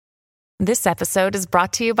This episode is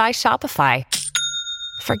brought to you by Shopify.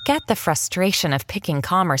 Forget the frustration of picking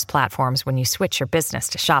commerce platforms when you switch your business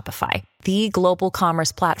to Shopify, the global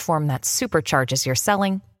commerce platform that supercharges your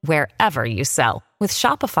selling wherever you sell. With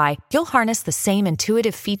Shopify, you'll harness the same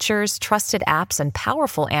intuitive features, trusted apps, and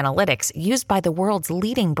powerful analytics used by the world's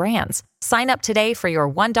leading brands. Sign up today for your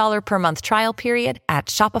 $1 per month trial period at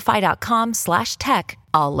shopify.com/tech,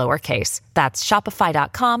 all lowercase. That's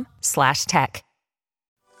shopify.com/tech.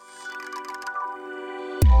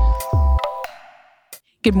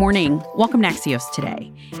 Good morning. Welcome to Axios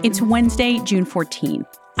Today. It's Wednesday, June 14th.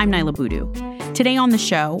 I'm Nyla Boodoo. Today on the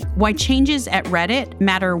show, why changes at Reddit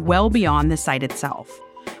matter well beyond the site itself.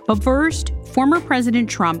 But first, former President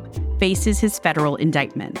Trump faces his federal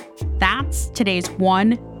indictment. That's today's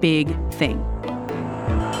one big thing.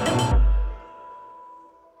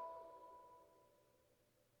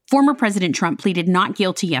 Former President Trump pleaded not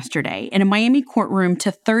guilty yesterday in a Miami courtroom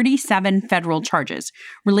to 37 federal charges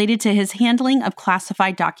related to his handling of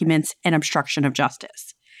classified documents and obstruction of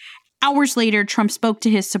justice. Hours later, Trump spoke to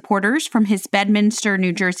his supporters from his Bedminster,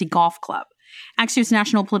 New Jersey golf club. Axios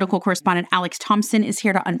national political correspondent Alex Thompson is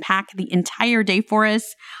here to unpack the entire day for us.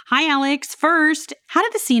 Hi, Alex. First, how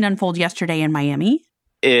did the scene unfold yesterday in Miami?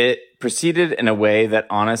 It proceeded in a way that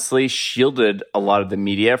honestly shielded a lot of the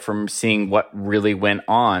media from seeing what really went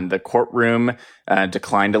on. The courtroom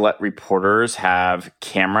declined to let reporters have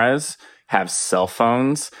cameras, have cell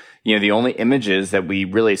phones. The only images that we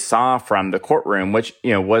really saw from the courtroom, which,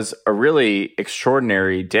 was a really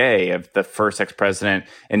extraordinary day of the first ex-president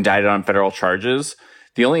indicted on federal charges,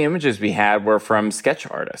 the only images we had were from sketch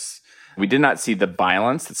artists. We did not see the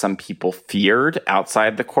violence that some people feared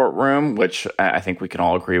outside the courtroom, which I think we can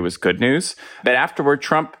all agree was good news. But afterward,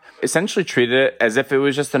 Trump essentially treated it as if it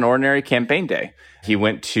was just an ordinary campaign day. He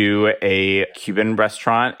went to a Cuban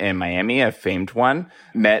restaurant in Miami, a famed one,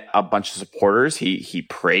 met a bunch of supporters. He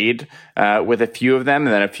prayed with a few of them,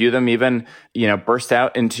 and then a few of them even, burst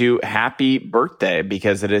out into happy birthday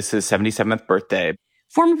because it is his 77th birthday.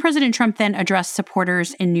 Former President Trump then addressed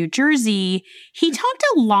supporters in New Jersey. He talked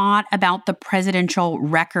a lot about the Presidential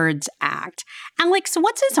Records Act. Alex,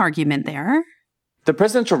 what's his argument there? The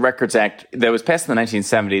Presidential Records Act that was passed in the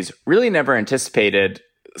 1970s really never anticipated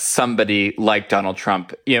somebody like Donald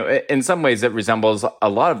Trump. In some ways, it resembles a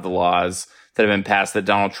lot of the laws that have been passed that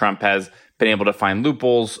Donald Trump has been able to find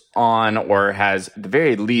loopholes on, or has at the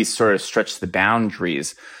very least sort of stretched the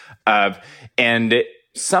boundaries of. And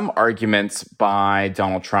some arguments by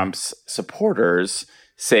Donald Trump's supporters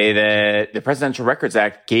say that the Presidential Records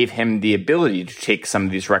Act gave him the ability to take some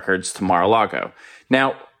of these records to Mar-a-Lago.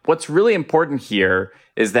 Now, what's really important here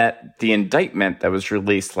is that the indictment that was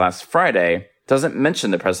released last Friday doesn't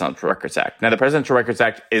mention the Presidential Records Act. Now, the Presidential Records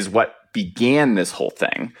Act is what began this whole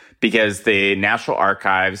thing because the National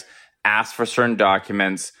Archives asked for certain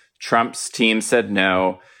documents. Trump's team said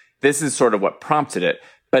no. This is sort of what prompted it.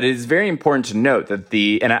 But it is very important to note that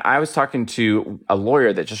and I was talking to a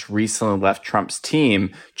lawyer that just recently left Trump's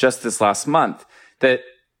team just this last month, that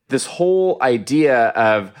this whole idea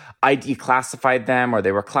of I declassified them or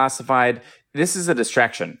they were classified, this is a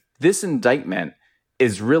distraction. This indictment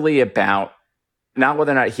is really about not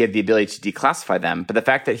whether or not he had the ability to declassify them, but the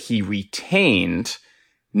fact that he retained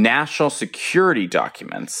national security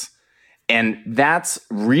documents. And that's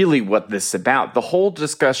really what this is about. The whole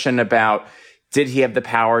discussion about did he have the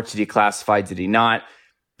power to declassify? Did he not?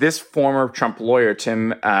 This former Trump lawyer,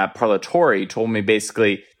 Tim Parlatore, told me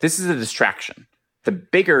basically this is a distraction. The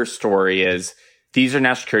bigger story is these are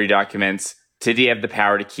national security documents. Did he have the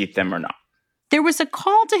power to keep them or not? There was a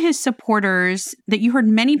call to his supporters that you heard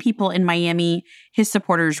many people in Miami, his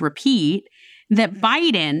supporters, repeat that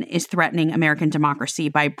Biden is threatening American democracy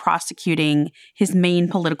by prosecuting his main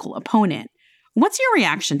political opponent. What's your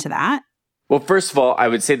reaction to that? Well, first of all, I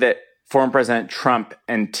would say that former President Trump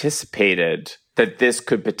anticipated that this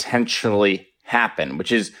could potentially happen,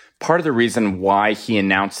 which is part of the reason why he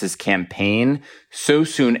announced his campaign so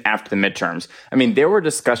soon after the midterms. I mean, there were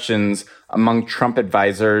discussions among Trump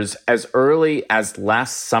advisors as early as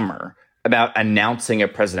last summer about announcing a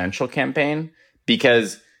presidential campaign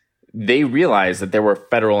because they realized that there were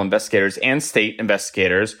federal investigators and state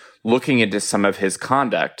investigators looking into some of his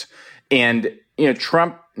conduct. And,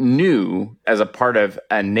 Trump knew as a part of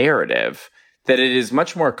a narrative that it is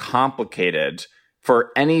much more complicated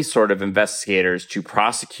for any sort of investigators to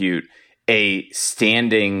prosecute a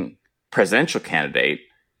standing presidential candidate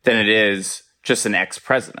than it is just an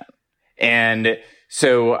ex-president. And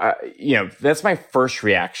so, that's my first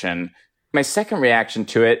reaction. My second reaction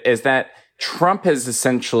to it is that Trump has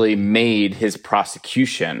essentially made his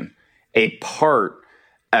prosecution a part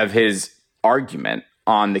of his argument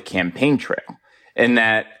on the campaign trail, in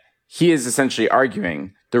that he is essentially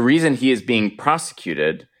arguing the reason he is being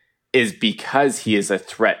prosecuted is because he is a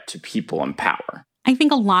threat to people in power. I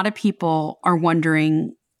think a lot of people are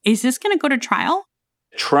wondering, is this going to go to trial?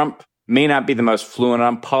 Trump may not be the most fluent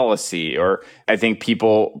on policy, or I think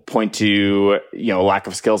people point to, lack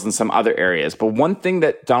of skills in some other areas. But one thing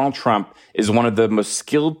that Donald Trump is one of the most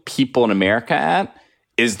skilled people in America at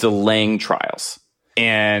is delaying trials.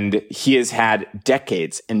 And he has had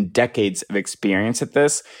decades and decades of experience at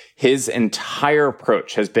this. His entire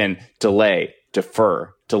approach has been delay,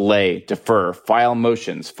 defer, file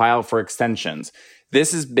motions, file for extensions.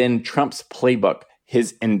 This has been Trump's playbook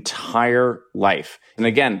his entire life. And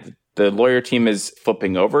again, the lawyer team is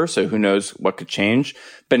flipping over, so who knows what could change.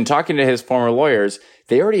 But in talking to his former lawyers,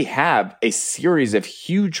 they already have a series of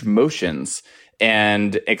huge motions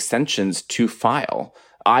and extensions to file.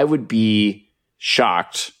 I would be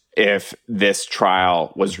shocked if this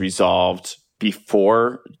trial was resolved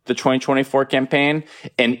before the 2024 campaign.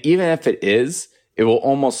 And even if it is, it will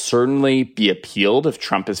almost certainly be appealed if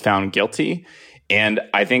Trump is found guilty. And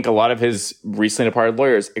I think a lot of his recently departed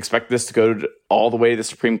lawyers expect this to go all the way to the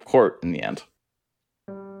Supreme Court in the end.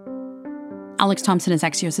 Alex Thompson is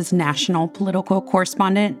Axios' national political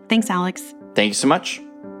correspondent. Thanks, Alex. Thank you so much.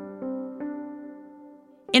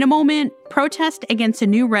 In a moment, protest against a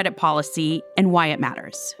new Reddit policy and why it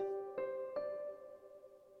matters.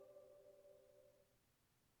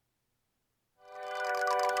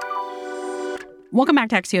 Welcome back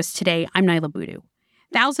to Axios Today. I'm Naila Boodoo.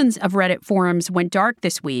 Thousands of Reddit forums went dark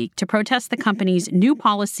this week to protest the company's new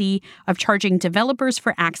policy of charging developers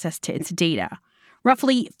for access to its data.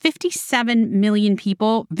 Roughly 57 million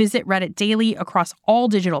people visit Reddit daily across all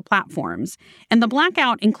digital platforms, and the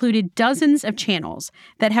blackout included dozens of channels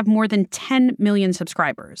that have more than 10 million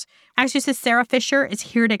subscribers. Axios' Sarah Fisher is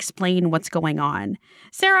here to explain what's going on.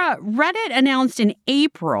 Sarah, Reddit announced in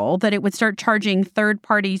April that it would start charging third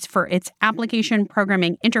parties for its application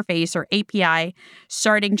programming interface, or API,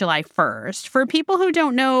 starting July 1st. For people who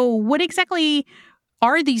don't know, what exactly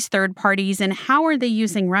are these third parties and how are they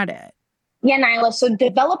using Reddit? Yeah, Naila. So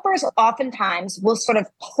developers oftentimes will sort of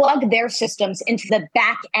plug their systems into the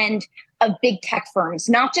back end of big tech firms,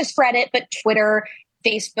 not just Reddit, but Twitter,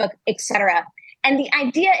 Facebook, et cetera. And the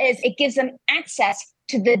idea is it gives them access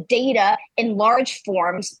to the data in large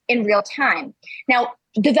forms in real time. Now,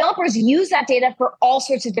 developers use that data for all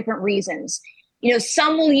sorts of different reasons.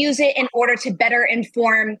 Some will use it in order to better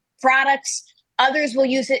inform products. Others will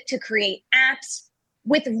use it to create apps.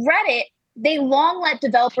 With Reddit, they long let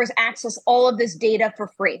developers access all of this data for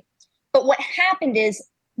free. But what happened is,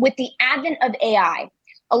 with the advent of AI,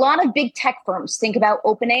 a lot of big tech firms, think about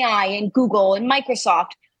OpenAI and Google and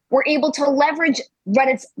Microsoft, were able to leverage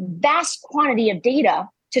Reddit's vast quantity of data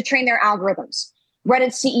to train their algorithms.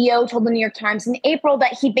 Reddit's CEO told the New York Times in April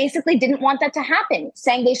that he basically didn't want that to happen,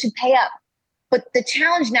 saying they should pay up. But the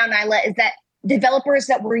challenge now, Naila, is that developers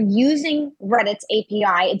that were using Reddit's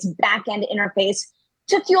API, its back-end interface,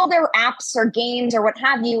 to fuel their apps or games or what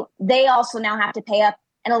have you, they also now have to pay up,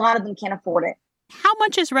 and a lot of them can't afford it. How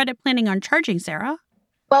much is Reddit planning on charging, Sarah?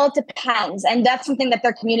 Well, it depends. And that's something that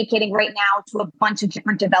they're communicating right now to a bunch of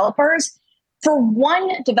different developers. For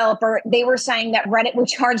one developer, they were saying that Reddit would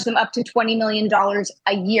charge them up to $20 million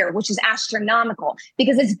a year, which is astronomical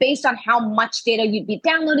because it's based on how much data you'd be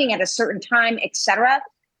downloading at a certain time, et cetera.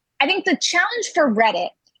 I think the challenge for Reddit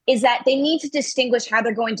is that they need to distinguish how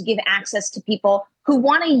they're going to give access to people who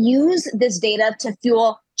want to use this data to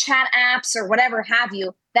fuel chat apps or whatever have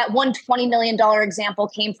you. That one $20 million example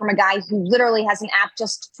came from a guy who literally has an app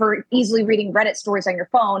just for easily reading Reddit stories on your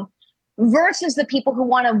phone, versus the people who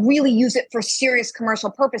want to really use it for serious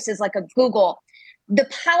commercial purposes like a Google. The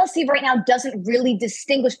policy right now doesn't really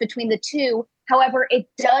distinguish between the two. However, it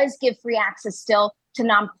does give free access still to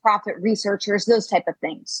nonprofit researchers, those type of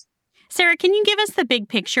things. Sarah, can you give us the big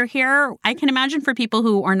picture here? I can imagine for people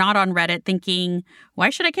who are not on Reddit thinking, why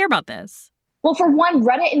should I care about this? Well, for one,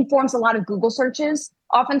 Reddit informs a lot of Google searches.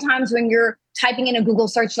 Oftentimes when you're typing in a Google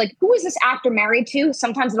search, like, who is this actor married to?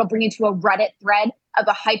 Sometimes it'll bring you to a Reddit thread of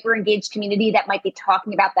a hyper-engaged community that might be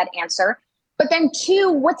talking about that answer. But then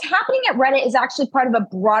two, what's happening at Reddit is actually part of a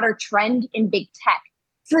broader trend in big tech.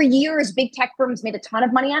 For years, big tech firms made a ton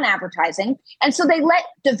of money on advertising. And so they let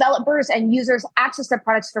developers and users access their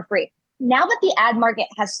products for free. Now that the ad market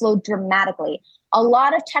has slowed dramatically, a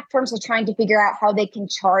lot of tech firms are trying to figure out how they can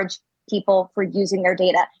charge people for using their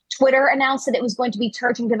data. Twitter announced that it was going to be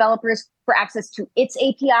charging developers for access to its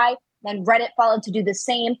API. Then Reddit followed to do the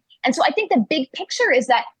same. And so I think the big picture is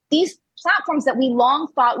that these platforms that we long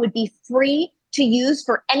thought would be free to use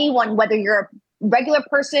for anyone, whether you're a regular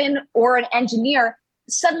person or an engineer,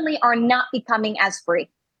 suddenly are not becoming as free.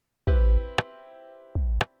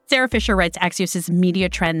 Sarah Fisher writes Axios' Media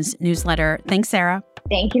Trends newsletter. Thanks, Sarah.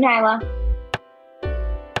 Thank you, Nyla.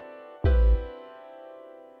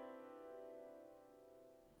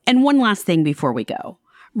 And one last thing before we go.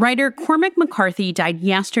 Writer Cormac McCarthy died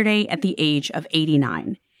yesterday at the age of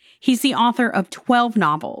 89. He's the author of 12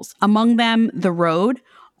 novels, among them The Road,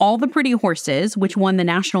 All the Pretty Horses, which won the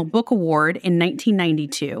National Book Award in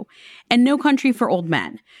 1992, and No Country for Old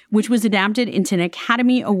Men, which was adapted into an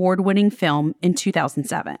Academy Award-winning film in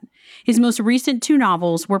 2007. His most recent 2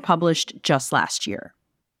 novels were published just last year.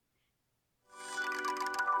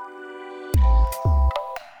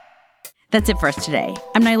 That's it for us today.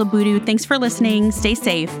 I'm Nyla Boodoo. Thanks for listening. Stay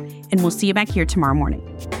safe, and we'll see you back here tomorrow morning.